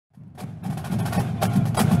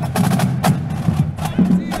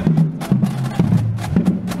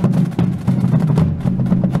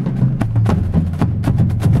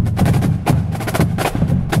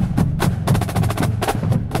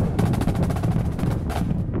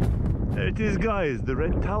There it is, guys, the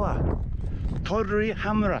Red Tower. Torri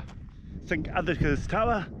Hamra. St. Agatha's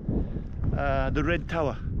Tower. The Red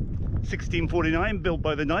Tower. 1649, built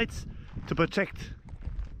by the Knights to protect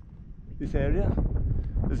this area.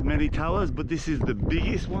 There's many towers, but this is the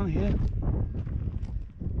biggest one here.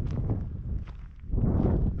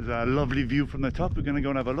 There's a lovely view from the top. We're going to go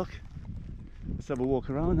and have a look. Let's have a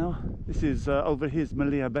walk around now. This is over here is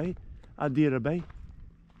Mellieha Bay, Adira Bay,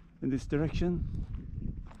 in this direction.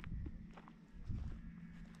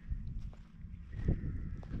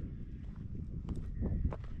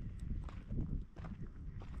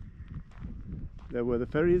 There were the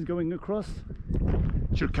ferries going across.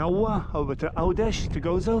 Chirkawa over to Audesh, to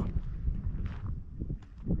Gozo.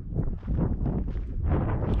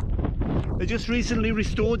 They just recently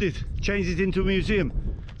restored it, changed it into a museum.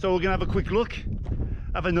 So we're gonna have a quick look,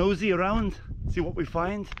 have a nosy around, see what we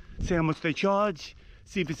find, see how much they charge,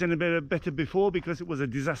 see if it's any better before, because it was a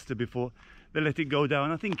disaster before. They let it go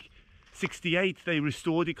down. I think 68 they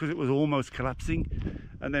restored it because it was almost collapsing,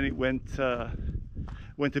 and then it went a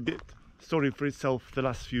bit sorry for itself the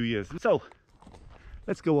last few years. So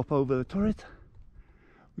let's go up over the turret.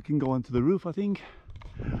 We can go onto the roof. I think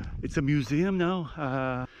it's a museum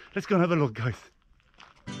now. Let's go and have a look, guys.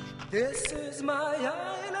 This is my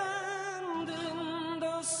island in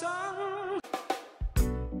the sun.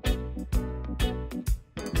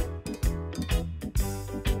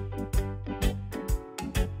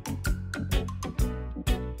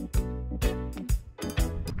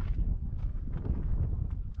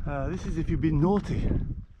 This is if you've been naughty.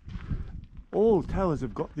 All towers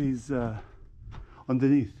have got these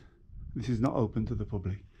underneath. This is not open to the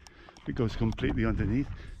public. It goes completely underneath.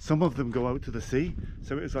 Some of them go out to the sea,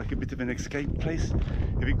 so it's like a bit of an escape place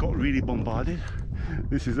if it got really bombarded.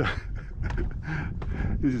 This is a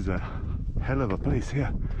hell of a place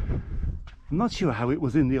here. I'm not sure how it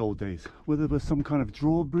was in the old days, whether there was some kind of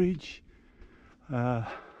drawbridge,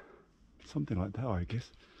 something like that, I guess.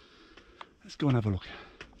 Let's go and have a look.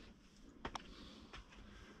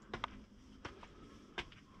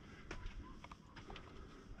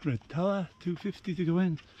 Red Tower, $2.50 to go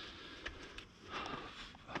in.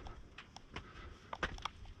 I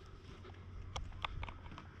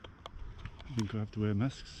think I have to wear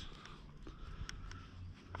masks.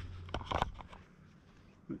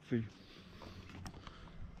 Let's see.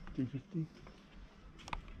 $2.50.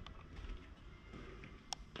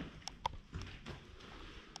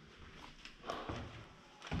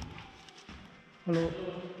 Hallo.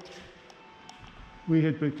 Wie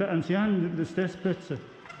heet het? Anciaan, de stesplitsen.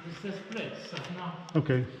 This is Blitz, no?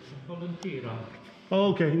 Okay. Volunteer. Oh,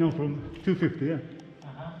 okay, no problem. $2.50, yeah.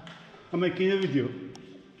 I'm making a video.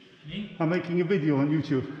 Me? I'm making a video on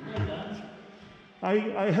YouTube. Well done.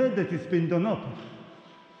 I heard that it's been done up.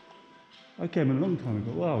 I came a long time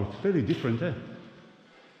ago. Wow, it's very different, eh?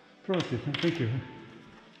 Process, thank you.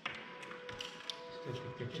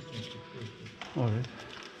 All right.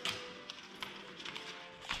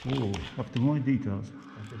 Oh, up to more details.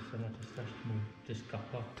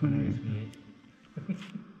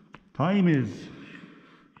 Time is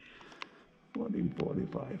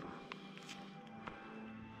 14:45.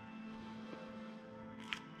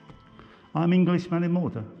 I'm Englishman in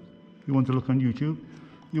Malta. You want to look on YouTube?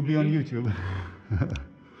 You'll be on YouTube.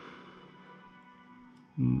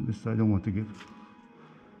 This I don't want to give.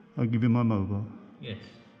 I'll give you my mobile. Yes.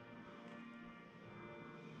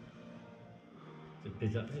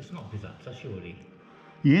 It's not Bizarre, surely.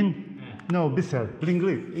 Yin? Yeah. No, Bissell.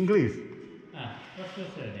 English. What's your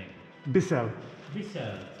surname? Bissell.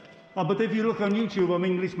 Bissell. Oh, but if you look on YouTube, I'm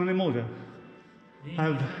Englishman in Malta.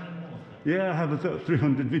 I have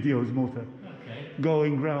 300 videos, Malta. Okay.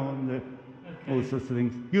 Going round, all sorts of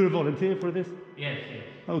things. You're a volunteer for this? Yes, yes.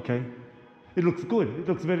 Okay. It looks good. It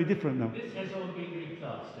looks very different now. This has all been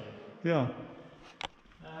replastered. Yeah.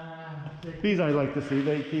 These I like to see.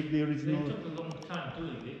 They keep the original. They took a long time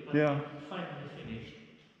doing it, but yeah. finally finished.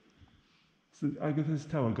 So Agatha's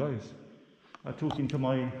Tower, guys. I'm talking to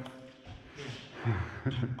my...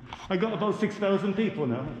 I got about 6,000 people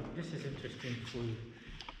now. This is interesting for you.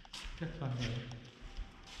 That one there.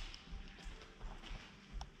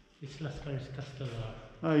 It's Lascaris Castellar.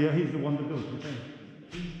 Oh yeah, he's the one that built it.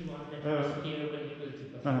 He's the one that was here when he built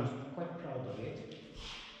it. I was quite proud of it.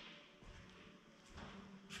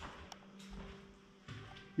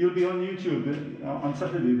 You'll be on YouTube on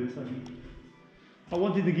Saturday this, I think. I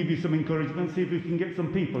wanted to give you some encouragement, see if we can get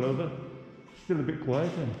some people over. Still a bit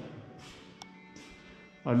quiet, eh?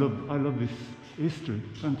 I love this history,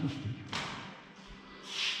 fantastic.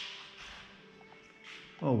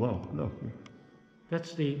 Oh wow, look.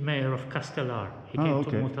 That's the mayor of Castellar. He came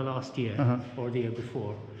to Malta last year or the year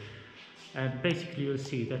before. And basically you'll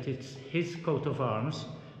see that it's his coat of arms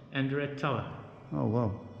and the red tower. Oh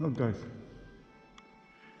wow, look guys.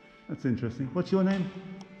 That's interesting. What's your name?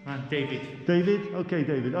 David. David? Okay,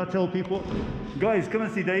 David. I'll tell people. Guys, come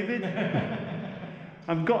and see David.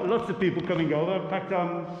 I've got lots of people coming over. In fact,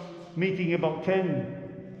 I'm meeting about 10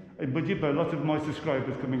 in Bujiba, lots of my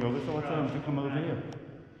subscribers coming over, so I'll tell them to come over here.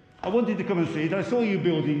 I wanted to come and see it. I saw you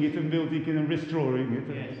building it and restoring it.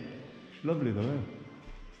 Yes. Lovely though, eh?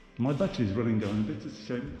 My battery's running down a bit, it's a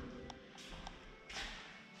shame.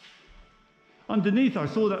 Underneath I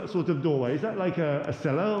saw that sort of doorway. Is that like a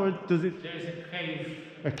cellar or does it... There is a cave.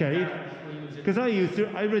 A cave? Because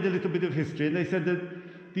I read a little bit of history and they said that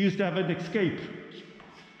they used to have an escape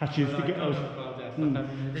hatches to get out. About that,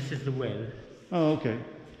 but this is the well. Oh, okay.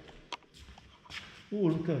 Oh,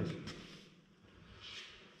 look guys.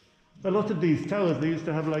 A lot of these towers, they used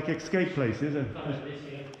to have like escape places.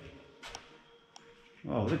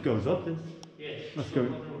 Oh, it goes up this. Yes. Let's go.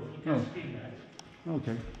 Oh. That.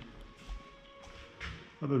 Okay.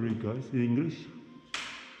 Have a read guys, in English.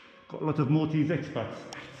 Got a lot of Maltese expats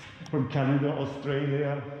from Canada,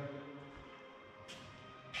 Australia.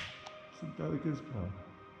 St. Gallagher's Park.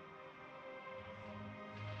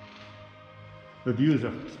 The views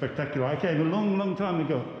are spectacular. I came a long, long time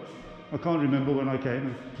ago. I can't remember when I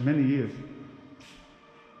came, many years.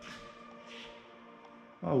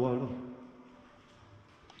 Oh wow, look.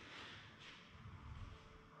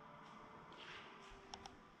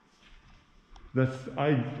 That's,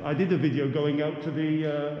 I did a video going out to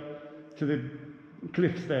the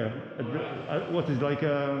cliffs there. What is like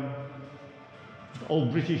a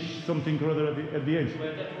old British something or other at the edge.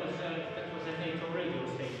 Well, that was a NATO radio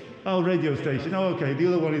station. Oh, radio station. Oh, okay. The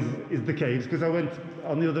other one is the caves because I went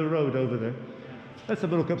on the other road over there. Let's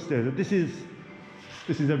have a look upstairs. This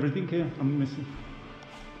is everything here. I'm missing.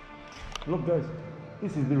 Look, guys.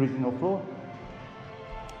 This is the original floor.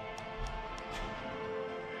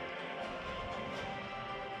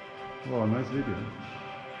 Oh, nice video.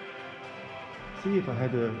 See if I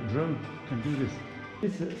had a drone, can do this.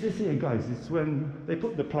 This here, guys, it's when they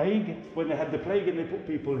put the plague, when they had the plague and they put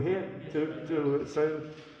people here to so,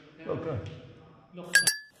 okay.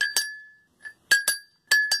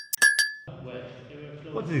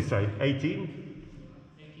 What did he say, 18?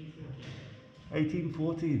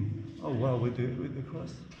 1814. Oh wow, with the cross.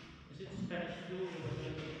 Is it Spanish flu?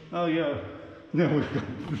 Oh yeah. Now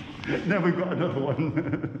we've got another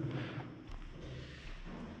one.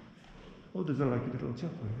 Oh, there's like a little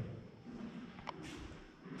chapel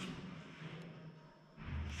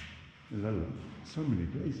here. So many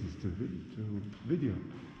places to video.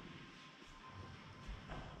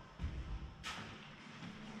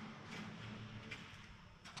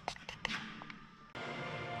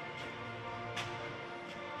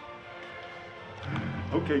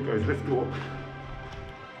 Okay guys, let's go up.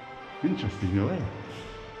 Interesting, eh?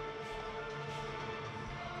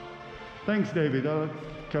 Thanks David, oh,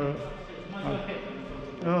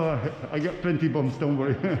 I got plenty bumps, don't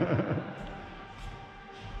worry.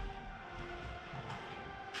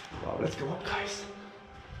 Wow, let's go up guys.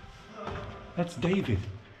 That's David.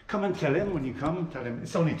 Come and tell him when you come, tell him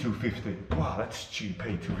it's only $250. Wow, that's cheap,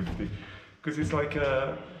 pay $250. Because it's like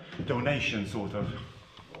a donation sort of.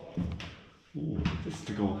 Ooh, this is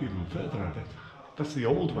to go up even further, I bet. That's the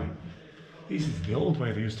old way. This is the old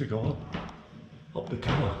way they used to go up the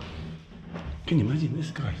tower. Can you imagine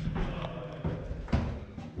this, guys?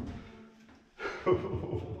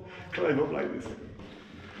 Climb up like this.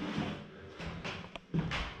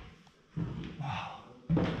 Wow.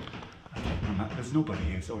 There's nobody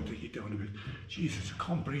here, so I'll take it down a bit. Jesus, I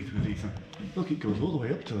can't breathe with these. Look, it goes all the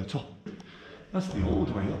way up to the top. That's the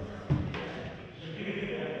old way up.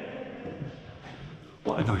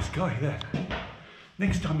 What a nice guy there.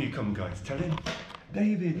 Next time you come, guys, tell him,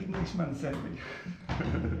 David, Englishman sent me.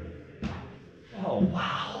 Oh,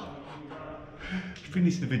 wow.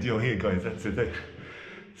 Finish the video here, guys, that's it.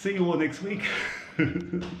 See you all next week.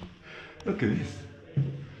 Look at this.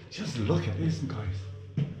 Just look at this, guys.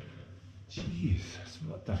 Jesus,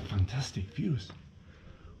 what the fantastic views.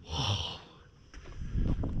 Wow.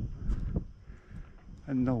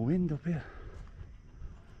 And no wind up here.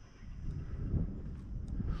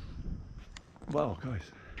 Wow,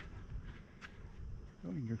 guys.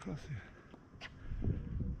 Going across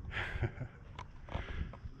here.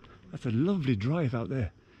 That's a lovely drive out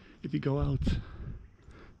there. If you go out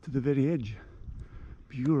to the very edge.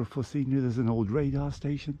 Beautiful scenery. There's an old radar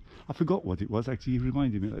station. I forgot what it was, actually. You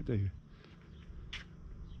reminded me that day.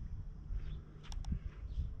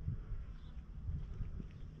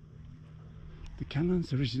 The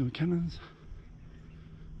cannons, the original cannons.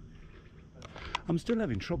 I'm still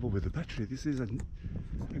having trouble with the battery. This is a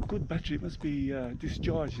good battery. It must be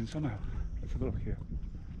discharging somehow. Let's have a look here.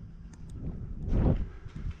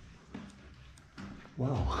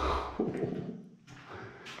 Wow.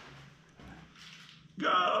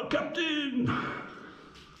 Go, Captain!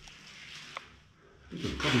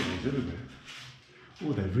 There's potholes everywhere.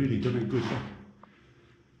 Oh, they've really done it good. Look.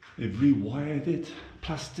 They've rewired it,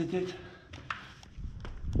 plastered it.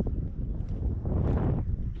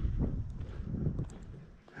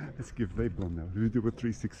 Let's give Vape one now. We'll do a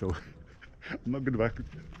 360. I'm not going to back it.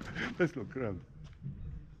 Let's look around.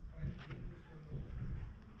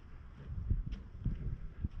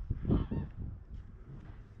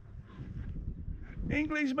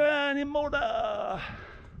 Englishman in Malta!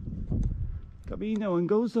 Camino and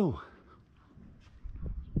Gozo.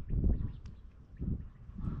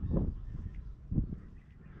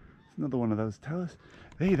 It's another one of those towers.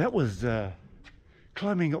 Hey, that was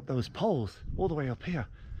climbing up those poles all the way up here.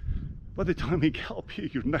 By the time you get up here,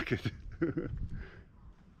 you're knackered.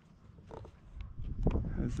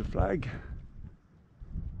 There's the flag.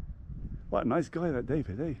 What a nice guy that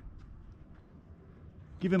David, eh?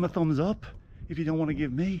 Give him a thumbs up if you don't want to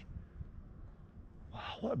give me.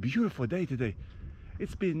 Wow, what a beautiful day today.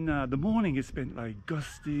 It's been, the morning it's been like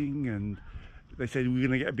gusting, and they said we're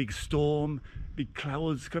going to get a big storm, big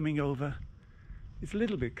clouds coming over. It's a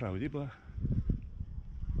little bit cloudy, but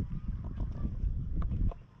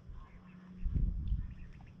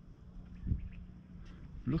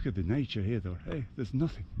look at the nature here though. Hey, there's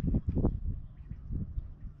nothing.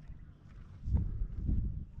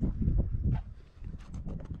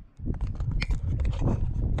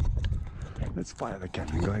 Let's fire the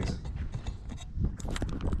cannon, guys.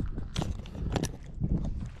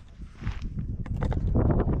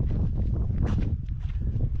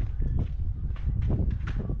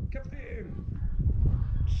 Captain!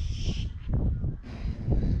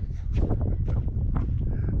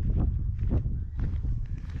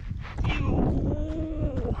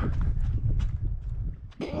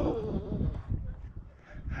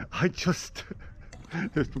 I just...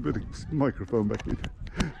 Let's put the microphone back in.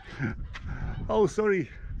 Oh, sorry,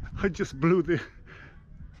 I just blew the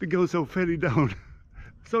Gozo ferry down.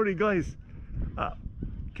 Sorry, guys.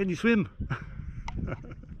 Can you swim?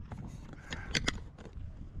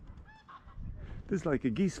 There's like a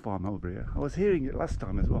geese farm over here. I was hearing it last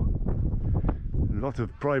time as well. A lot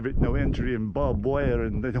of private no entry and barbed wire,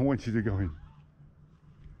 and they don't want you to go in.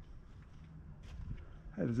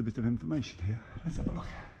 Hey, there's a bit of information here. Let's have a look.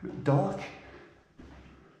 A bit dark.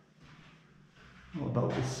 What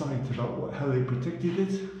about this site, about how they protected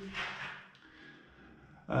it?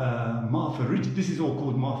 Martha Ridge, this is all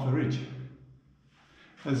called Martha Ridge.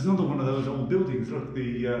 There's another one of those old buildings, look,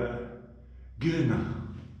 the Gurna,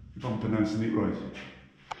 if I'm pronouncing it right.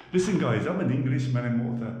 Listen guys, I'm an Englishman in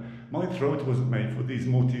Malta. My throat wasn't made for these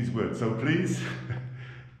Maltese words, so please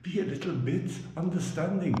be a little bit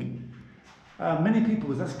understanding. Many people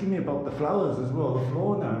was asking me about the flowers as well, the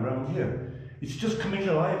flora now around here. It's just coming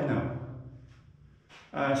alive now.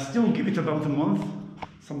 Still give it about a month,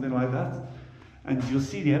 something like that, and you'll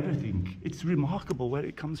see everything. It's remarkable where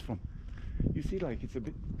it comes from. You see, like, it's a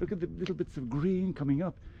bit, look at the little bits of green coming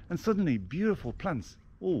up, and suddenly beautiful plants.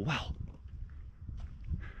 Oh wow,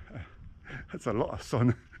 that's a lot of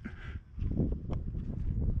sun.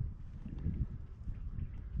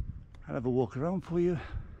 I'll have a walk around for you.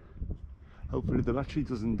 Hopefully the battery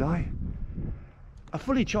doesn't die. I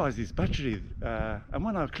fully charged this battery, and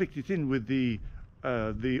when I clicked it in with the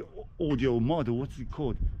audio mod, or what's it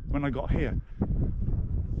called, when I got here,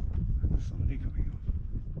 there's somebody coming up.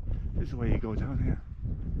 This is the way you go down here.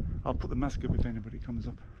 I'll put the mask up if anybody comes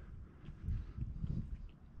up.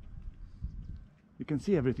 You can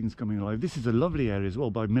see everything's coming alive. This is a lovely area as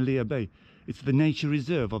well by Mellieha Bay. It's the nature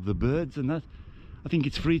reserve of the birds and that. I think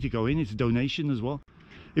it's free to go in, it's a donation as well.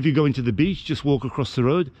 If you go into the beach, just walk across the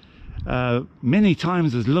road. Many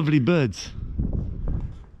times there's lovely birds.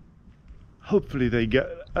 Hopefully they get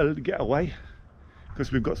away,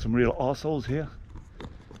 because we've got some real arseholes here.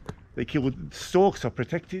 They killed, storks are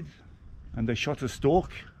protected, and they shot a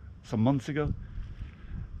stork some months ago.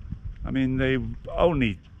 I mean, they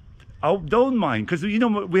only, I don't mind, because you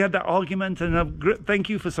know we had that argument, and thank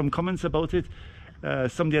you for some comments about it.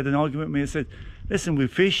 Somebody had an argument with me and said, listen, we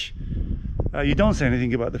fish, you don't say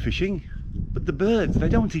anything about the fishing, but the birds, they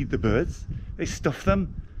don't eat the birds, they stuff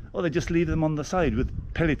them, or they just leave them on the side with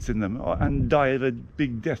pellets in them and die of a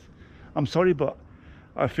big death. I'm sorry, but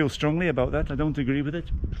I feel strongly about that. I don't agree with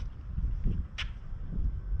it.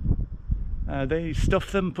 They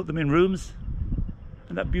stuff them, put them in rooms,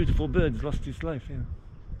 and that beautiful bird's lost its life. Yeah.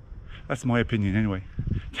 That's my opinion anyway.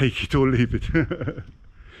 Take it or leave it.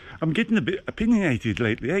 I'm getting a bit opinionated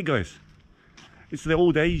lately, hey guys? It's the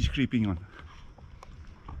old age creeping on.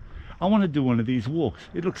 I want to do one of these walks.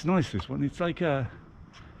 It looks nice, this one. It's like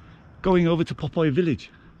going over to Popeye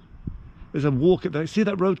Village. There's a walk at that. See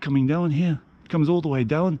that road coming down here? It comes all the way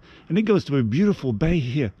down and it goes to a beautiful bay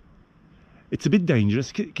here. It's a bit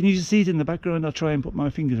dangerous. Can you just see it in the background? I'll try and put my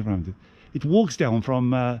fingers around it. It walks down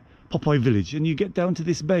from Popeye Village and you get down to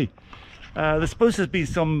this bay. There's supposed to be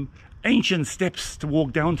some ancient steps to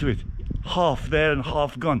walk down to it. Half there and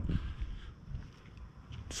half gone.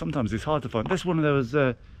 Sometimes it's hard to find. That's one of those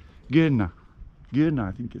Gurna,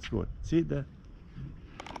 I think it's called. See it there?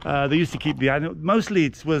 They used to keep the animal. Mostly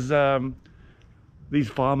it was these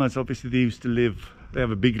farmers. Obviously, they used to live. They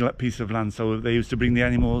have a big piece of land, so they used to bring the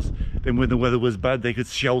animals. Then, when the weather was bad, they could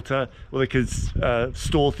shelter, or they could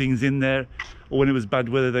store things in there. Or when it was bad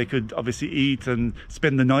weather, they could obviously eat and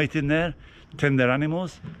spend the night in there, tend their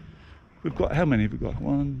animals. We've got, how many have we got?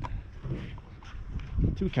 1,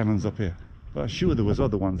 2 cannons up here. But I'm sure there was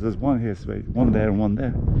other ones. There's one here, one there and one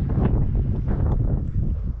there.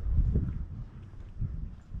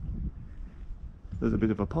 There's a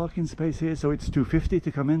bit of a parking space here, so it's $2.50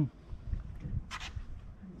 to come in.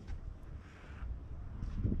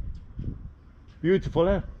 Beautiful,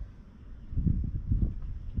 eh?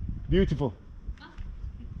 Beautiful.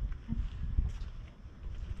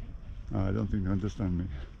 Oh, I don't think they understand me.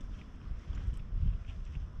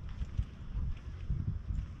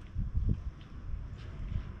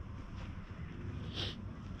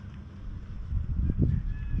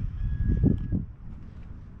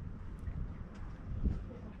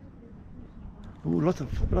 Oh, a lot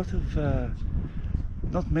of,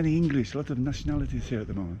 not many English, a lot of nationalities here at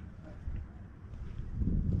the moment.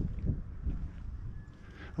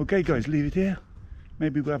 Okay guys, leave it here.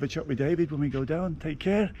 Maybe we'll have a chat with David when we go down. Take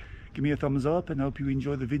care. Give me a thumbs up and I hope you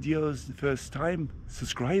enjoy the videos the first time.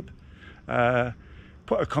 Subscribe.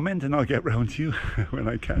 Put a comment and I'll get round to you when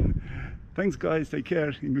I can. Thanks guys, take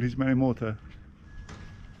care. English Mary Malta.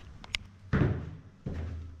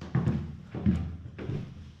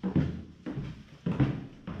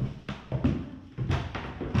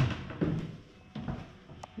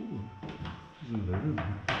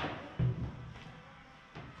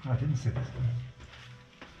 I didn't see this.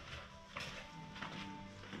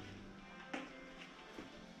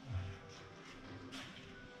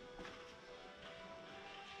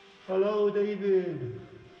 Hello, David.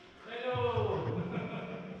 Hello.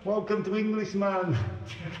 Welcome to Englishman.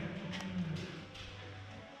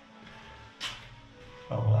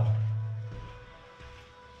 Oh wow.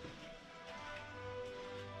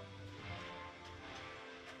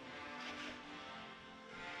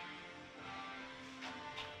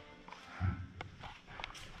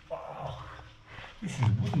 This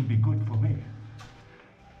wouldn't be good for me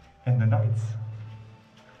in the nights.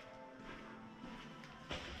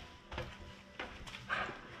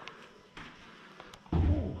 Oh.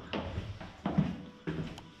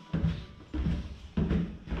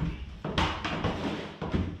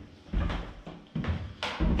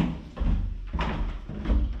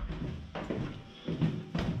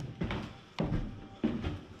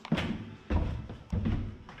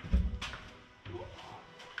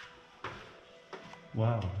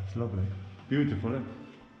 Wow, it's lovely. Beautiful, eh?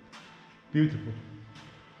 Beautiful.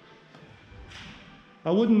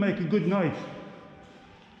 I wouldn't make a good night.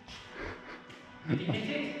 Did you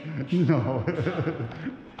hit it? No.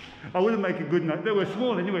 I wouldn't make a good night. They were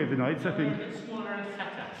small anyway, the nights, I think. A bit smaller and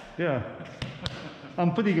fatter. Yeah.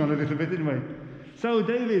 I'm putting on a little bit anyway. So,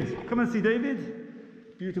 David, come and see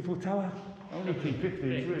David. Beautiful tower. Only $2.50.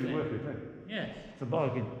 It's really worth it, eh? Yes. It's a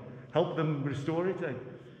bargain. Help them restore it, eh?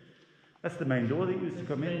 That's the main door that used to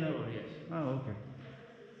come in. Door, yes. Oh,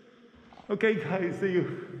 okay. Okay, guys, see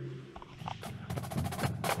you.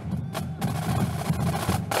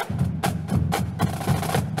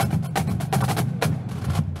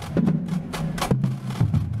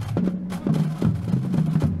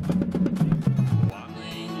 I'm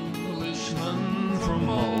an Englishman from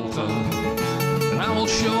Malta, and I will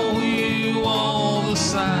show you all the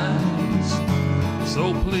signs.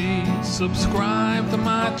 So please subscribe to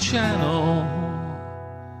my channel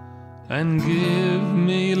and give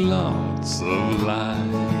me lots of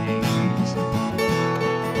likes.